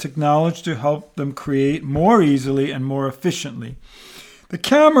promoted technology to help them create more easily and more efficiently. The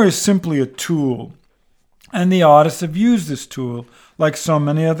camera is simply a tool, and the artists have used this tool, like so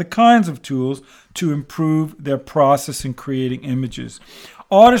many other kinds of tools, to improve their process in creating images.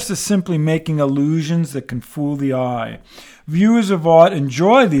 Artists are simply making illusions that can fool the eye. Viewers of art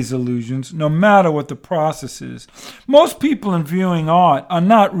enjoy these illusions no matter what the process is. Most people in viewing art are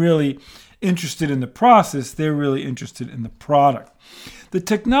not really interested in the process, they're really interested in the product. The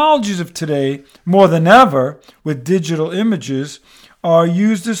technologies of today, more than ever, with digital images, are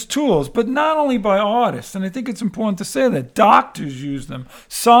used as tools, but not only by artists. And I think it's important to say that doctors use them,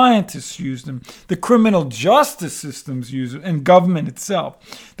 scientists use them, the criminal justice systems use it, and government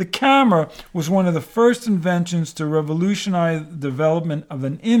itself. The camera was one of the first inventions to revolutionize the development of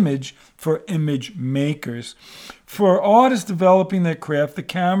an image for image makers. For artists developing their craft, the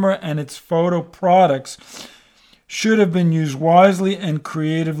camera and its photo products should have been used wisely and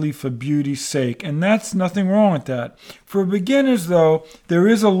creatively for beauty's sake, and that's nothing wrong with that. For beginners, though, there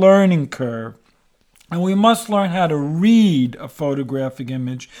is a learning curve, and we must learn how to read a photographic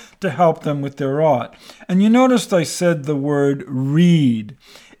image to help them with their art. And you noticed I said the word read.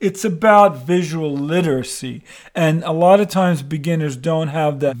 It's about visual literacy, and a lot of times beginners don't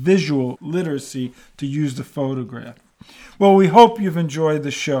have that visual literacy to use the photograph. Well, we hope you've enjoyed the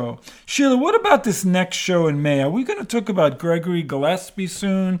show. Sheila, what about this next show in May? Are we going to talk about Gregory Gillespie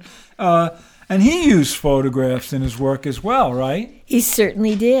soon? And he used photographs in his work as well, right? He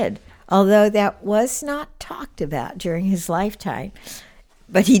certainly did, although that was not talked about during his lifetime.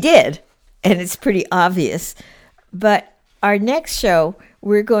 But he did, and it's pretty obvious. But our next show,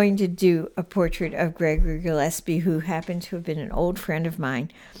 we're going to do a portrait of Gregory Gillespie, who happened to have been an old friend of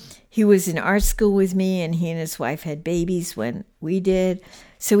mine. He was in art school with me, and he and his wife had babies when we did.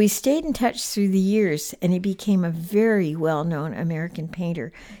 So we stayed in touch through the years, and he became a very well-known American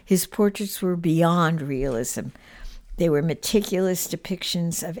painter. His portraits were beyond realism. They were meticulous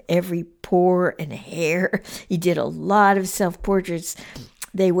depictions of every pore and hair. He did a lot of self-portraits.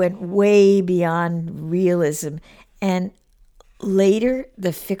 They went way beyond realism. And later,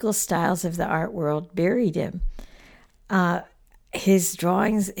 the fickle styles of the art world buried him. His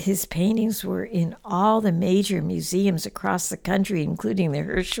drawings, his paintings were in all the major museums across the country, including the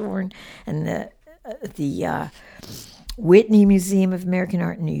Hirshhorn and the Whitney Museum of American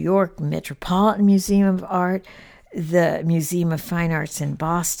Art in New York, Metropolitan Museum of Art, the Museum of Fine Arts in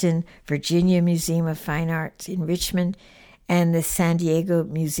Boston, Virginia Museum of Fine Arts in Richmond, and the San Diego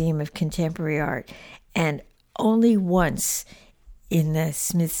Museum of Contemporary Art. And only once in the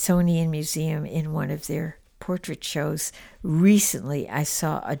Smithsonian Museum in one of their portrait shows recently I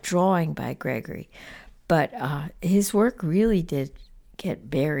saw a drawing by Gregory, but his work really did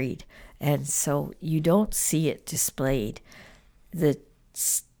get buried, and so you don't see it displayed. The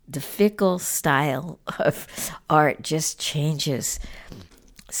fickle style of art just changes.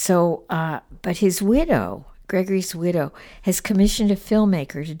 So but his widow, Gregory's widow, has commissioned a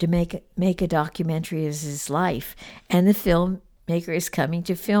filmmaker to make a documentary of his life, and the filmmaker is coming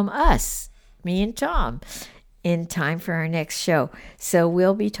to film us, me and Tom, in time for our next show. So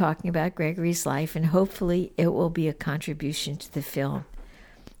we'll be talking about Gregory's life, and hopefully it will be a contribution to the film.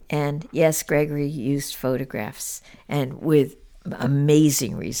 And yes, Gregory used photographs, and with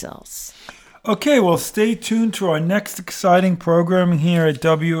amazing results. Okay, well, stay tuned to our next exciting programming here at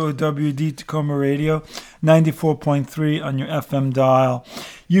WOWD Tacoma Radio, 94.3 on your FM dial.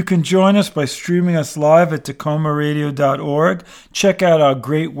 You can join us by streaming us live at tacomaradio.org. Check out our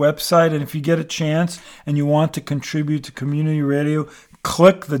great website, and if you get a chance and you want to contribute to community radio,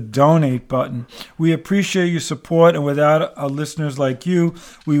 click the donate button. We appreciate your support, and without our listeners like you,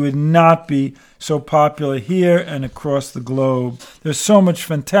 we would not be so popular here and across the globe. There's so much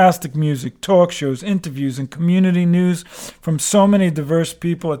fantastic music, talk shows, interviews, and community news from so many diverse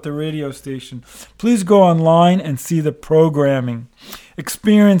people at the radio station. Please go online and see the programming.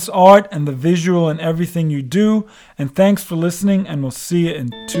 Experience art and the visual in everything you do, and thanks for listening, and we'll see you in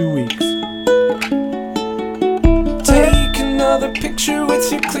 2 weeks. Take another picture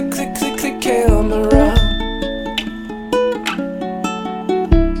with your click, click, click, click camera.